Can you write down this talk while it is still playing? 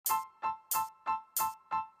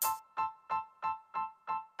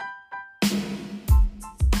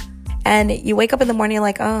And you wake up in the morning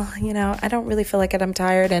like, oh, I don't really feel like it. I'm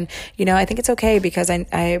tired. And, I think it's okay because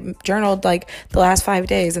I journaled like the last 5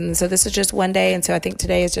 days. And so this is just one day. And so I think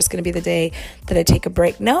today is just going to be the day that I take a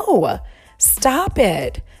break. No, stop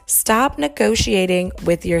it. Stop negotiating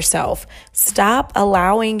with yourself. Stop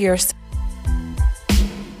allowing yourself.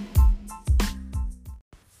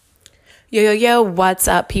 Yo, what's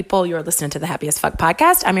up, people? You're listening to the Happy as Fuck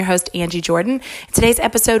podcast. I'm your host, Angie Jordan. In today's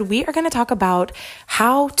episode, we are going to talk about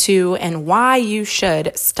how to and why you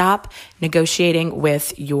should stop negotiating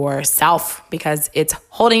with yourself because it's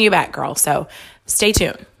holding you back, girl. So stay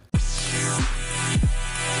tuned.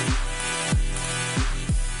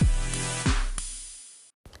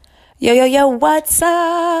 Yo, what's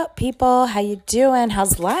up, people? How you doing?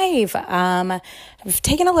 How's life? I've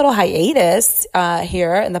taken a little hiatus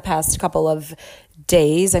here in the past couple of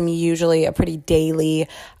days. I'm usually a pretty daily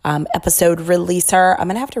episode releaser. I'm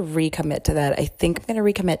going to have to recommit to that. I think I'm going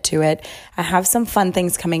to recommit to it. I have some fun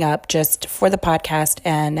things coming up just for the podcast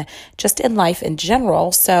and just in life in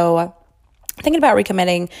general. So I'm thinking about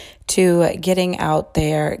recommitting to getting out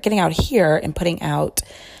here and putting out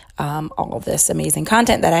all of this amazing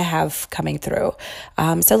content that I have coming through.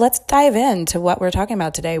 So let's dive into what we're talking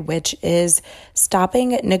about today, which is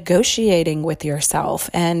stopping negotiating with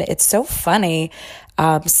yourself. And it's so funny.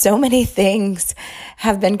 So many things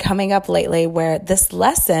have been coming up lately where this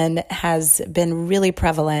lesson has been really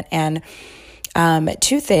prevalent, and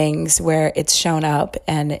two things where it's shown up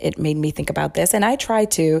and it made me think about this. And I try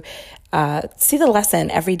to see the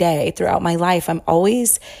lesson every day throughout my life. I'm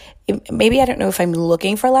always, maybe I don't know if I'm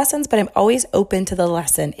looking for lessons, but I'm always open to the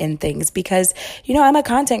lesson in things because, I'm a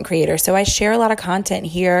content creator. So I share a lot of content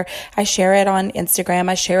here. I share it on Instagram.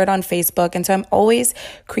 I share it on Facebook. And so I'm always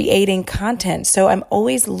creating content. So I'm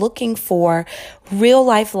always looking for real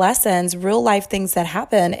life lessons, real life things that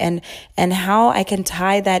happen and how I can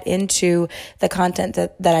tie that into the content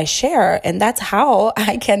that I share. And that's how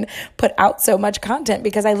I can put out so much content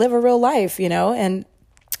because I live a real life, and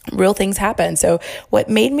real things happen. So what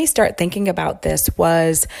made me start thinking about this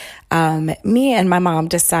was me and my mom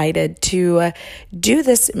decided to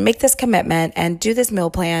make this commitment and do this meal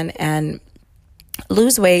plan and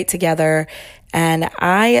lose weight together. And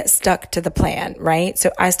I stuck to the plan, right? So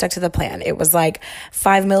I stuck to the plan. It was like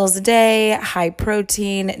 5 meals a day, high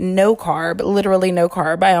protein, no carb, literally no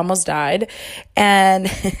carb. I almost died. And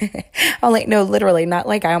literally not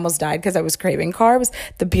like I almost died because I was craving carbs.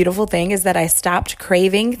 The beautiful thing is that I stopped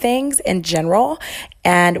craving things in general,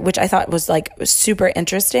 and which I thought was like super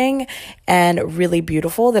interesting and really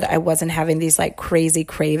beautiful that I wasn't having these like crazy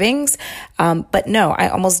cravings. But no, I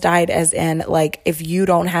almost died as in like, if you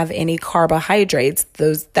don't have any carbohydrates,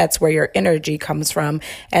 that's where your energy comes from.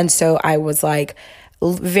 And so I was like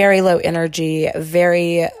very low energy,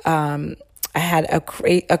 I had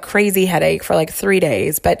a crazy headache for like 3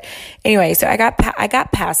 days. But anyway, so I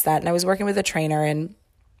got past that and I was working with a trainer, and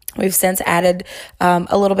we've since added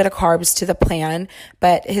a little bit of carbs to the plan,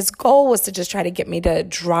 but his goal was to just try to get me to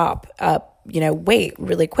drop up, weight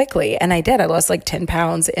really quickly. And I did. I lost like 10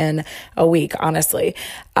 pounds in a week, honestly.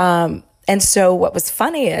 And so what was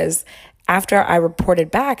funny is after I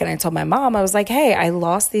reported back and I told my mom, I was like, hey, I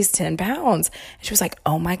lost these 10 pounds. And she was like,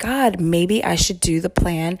 oh my God, maybe I should do the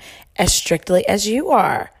plan as strictly as you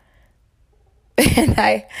are. And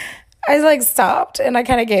I like stopped and I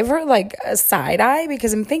kind of gave her like a side eye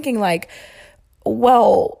because I'm thinking like,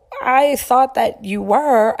 well, I thought that you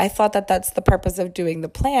were. I thought that that's the purpose of doing the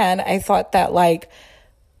plan. I thought that like,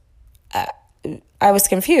 I was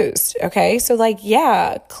confused. Okay. So like,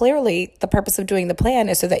 yeah, clearly the purpose of doing the plan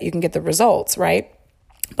is so that you can get the results, right?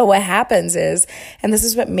 But what happens is, and this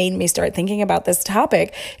is what made me start thinking about this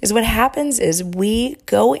topic, is what happens is we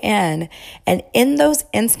go in and in those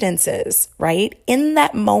instances, right, in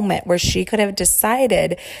that moment where she could have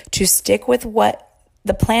decided to stick with what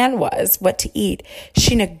the plan was, what to eat,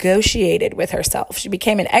 she negotiated with herself. She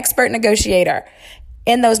became an expert negotiator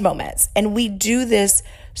in those moments. And we do this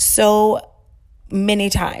so many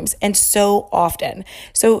times and so often.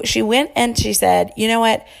 So she went and she said, you know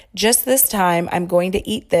what, just this time I'm going to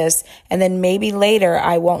eat this, and then maybe later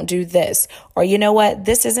I won't do this. Or you know what,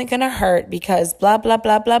 this isn't going to hurt because blah, blah,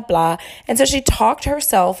 blah, blah, blah. And so she talked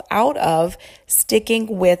herself out of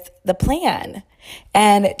sticking with the plan.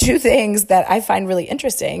 And two things that I find really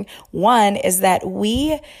interesting. One is that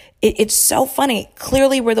it's so funny.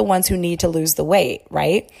 Clearly, we're the ones who need to lose the weight,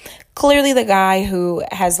 right? Clearly, the guy who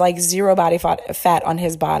has like zero body fat on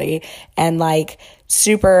his body and like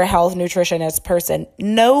super health nutritionist person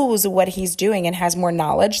knows what he's doing and has more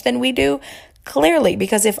knowledge than we do. Clearly,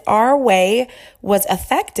 because if our way was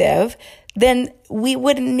effective, then we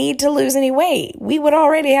wouldn't need to lose any weight. We would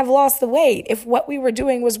already have lost the weight if what we were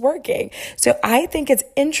doing was working. So I think it's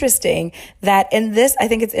interesting that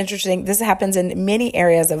this happens in many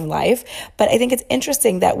areas of life, but I think it's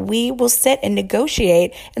interesting that we will sit and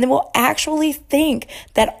negotiate, and then we'll actually think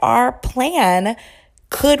that our plan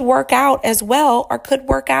could work out as well, or could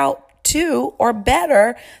work out to or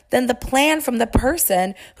better than the plan from the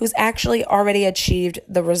person who's actually already achieved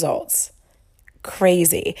the results.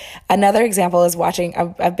 Crazy. Another example is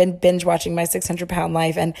I've been binge watching My 600 Pound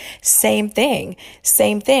Life, and same thing.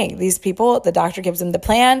 These people, the doctor gives them the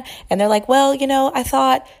plan and they're like, well, I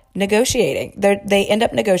thought negotiating. They end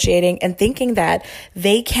up negotiating and thinking that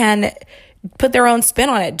they can put their own spin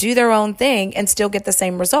on it, do their own thing, and still get the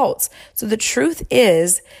same results. So the truth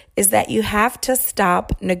is that you have to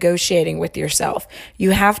stop negotiating with yourself.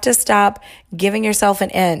 You have to stop giving yourself an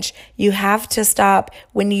inch. You have to stop,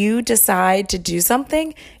 when you decide to do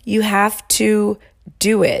something, you have to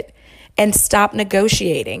do it. And stop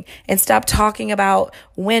negotiating and stop talking about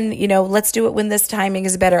when, let's do it when this timing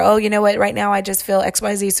is better. Oh, you know what? Right now I just feel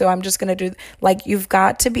XYZ, so I'm just going to do, you've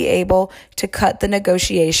got to be able to cut the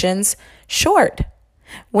negotiations short.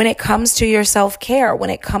 When it comes to your self-care, when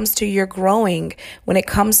it comes to your growing, when it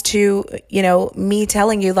comes to, me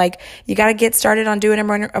telling you, you got to get started on doing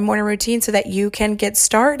a morning routine so that you can get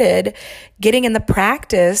started getting in the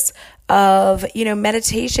practice of,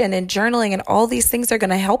 meditation and journaling, and all these things are going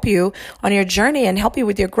to help you on your journey and help you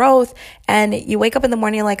with your growth. And you wake up in the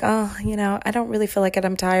morning, you're like, oh, I don't really feel like it.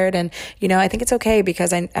 I'm tired. And, I think it's okay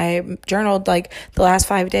because I journaled the last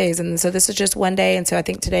 5 days. And so this is just one day. And so I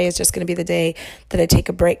think today is just going to be the day that I take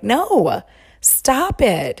a break. No, stop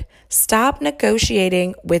it. Stop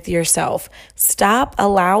negotiating with yourself. Stop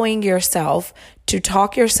allowing yourself to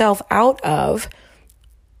talk yourself out of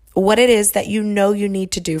what it is that you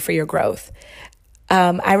need to do for your growth.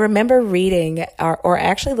 I remember reading or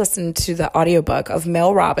actually listened to the audiobook of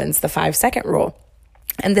Mel Robbins, The 5-Second Rule.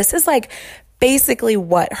 And this is basically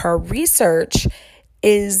what her research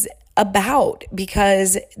is about,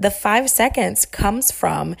 because the 5 seconds comes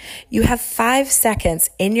from, you have 5 seconds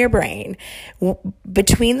in your brain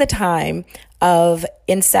between the time of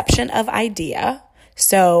inception of idea.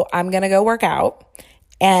 So I'm going to go work out,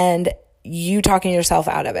 and you talking yourself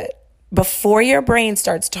out of it. Before your brain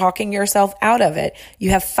starts talking yourself out of it,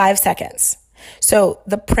 you have 5 seconds. So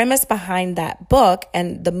the premise behind that book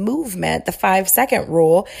and the movement, the 5-second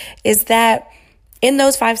rule, is that in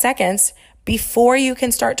those 5 seconds, before you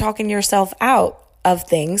can start talking yourself out of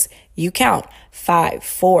things, you count 5,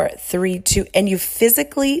 4, 3, 2, and you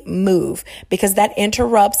physically move, because that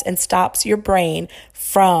interrupts and stops your brain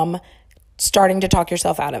from starting to talk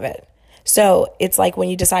yourself out of it. So it's like when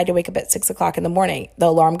you decide to wake up at 6 o'clock in the morning, the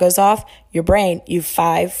alarm goes off, your brain, you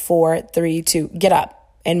 5, 4, 3, 2, get up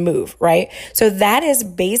and move, right? So that is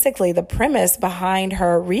basically the premise behind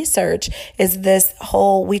her research, is this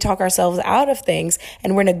whole, we talk ourselves out of things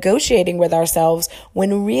and we're negotiating with ourselves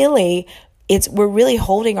when really we're really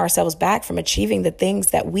holding ourselves back from achieving the things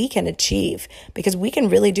that we can achieve, because we can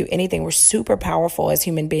really do anything. We're super powerful as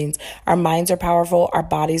human beings. Our minds are powerful. Our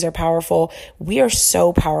bodies are powerful. We are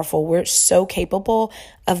so powerful. We're so capable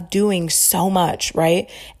of doing so much, right?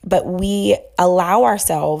 But we allow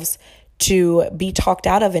ourselves to be talked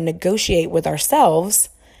out of and negotiate with ourselves.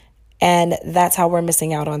 And that's how we're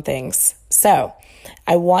missing out on things. So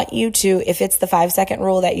I want you to, if it's the 5-second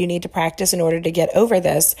rule that you need to practice in order to get over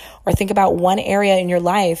this, or think about one area in your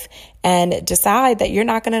life and decide that you're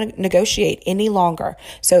not going to negotiate any longer.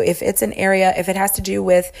 So if it's an area, if it has to do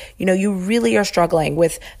with, you really are struggling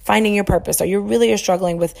with finding your purpose, or you really are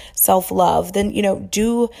struggling with self-love, then,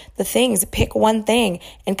 do the things, pick one thing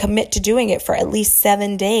and commit to doing it for at least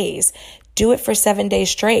 7 days. Do it for 7 days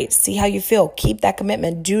straight. See how you feel. Keep that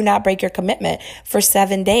commitment. Do not break your commitment for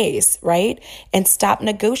 7 days, right? And stop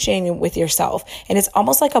negotiating with yourself. And it's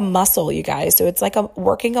almost like a muscle, you guys. So it's like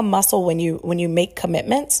working a muscle when you make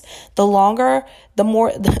commitments. The longer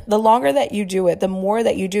that you do it, the more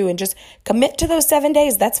that you do, and just commit to those 7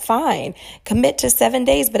 days. That's fine. Commit to 7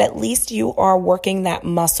 days, but at least you are working that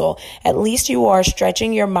muscle. At least you are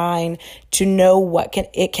stretching your mind to know what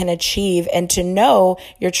it can achieve, and to know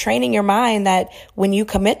you're training your mind mind that when you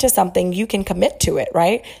commit to something, you can commit to it,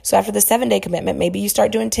 right? So after the 7-day commitment, maybe you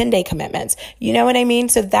start doing 10-day commitments. You know what I mean?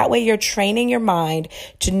 So that way you're training your mind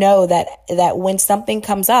to know that when something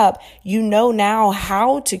comes up, you know now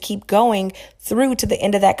how to keep going through to the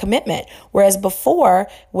end of that commitment. Whereas before,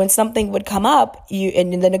 when something would come up,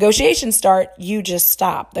 and the negotiations start, you just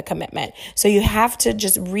stop the commitment. So you have to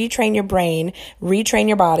just retrain your brain, retrain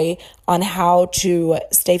your body on how to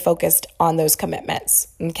stay focused on those commitments.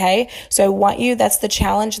 Okay. So that's the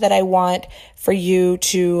challenge that I want for you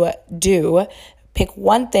to do. Pick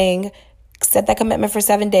one thing, set that commitment for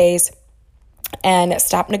 7 days, and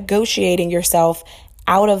stop negotiating yourself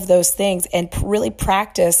out of those things, and really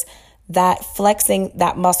practice that flexing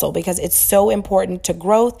that muscle, because it's so important to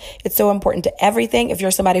growth. It's so important to everything. If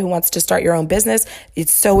you're somebody who wants to start your own business,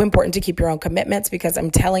 it's so important to keep your own commitments, because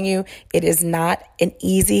I'm telling you, it is not an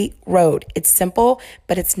easy road. It's simple,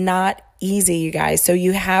 but it's not easy, you guys. So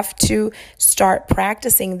you have to start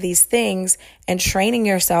practicing these things and training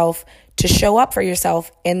yourself to show up for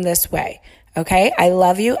yourself in this way. Okay, I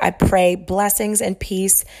love you. I pray blessings and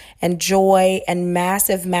peace and joy and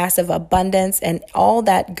massive, massive abundance and all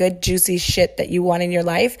that good, juicy shit that you want in your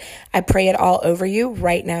life. I pray it all over you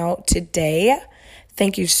right now, today.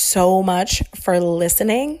 Thank you so much for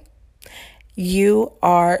listening. You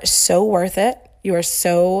are so worth it. You are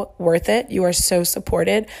so worth it. You are so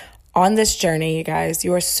supported on this journey, you guys.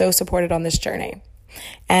 You are so supported on this journey.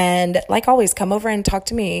 And like always, come over and talk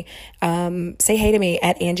to me. Say hey to me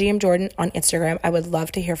at Angie M. Jordan on Instagram. I would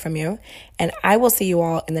love to hear from you. And I will see you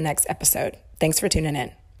all in the next episode. Thanks for tuning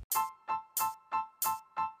in.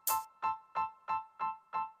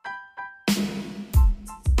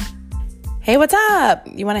 Hey, what's up?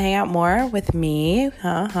 You want to hang out more with me?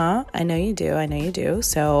 I know you do. I know you do.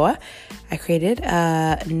 So I created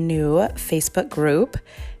a new Facebook group.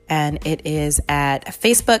 And it is at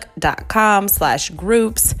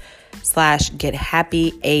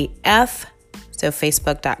facebook.com/groups/gethappyaf. So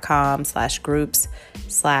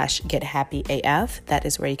facebook.com/groups/gethappyaf. That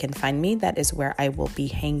is where you can find me. That is where I will be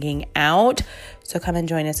hanging out. So come and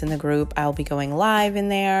join us in the group. I'll be going live in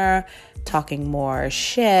there, talking more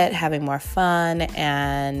shit, having more fun,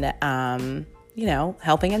 and,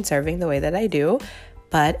 helping and serving the way that I do,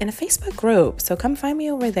 but in a Facebook group. So come find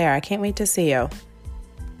me over there. I can't wait to see you.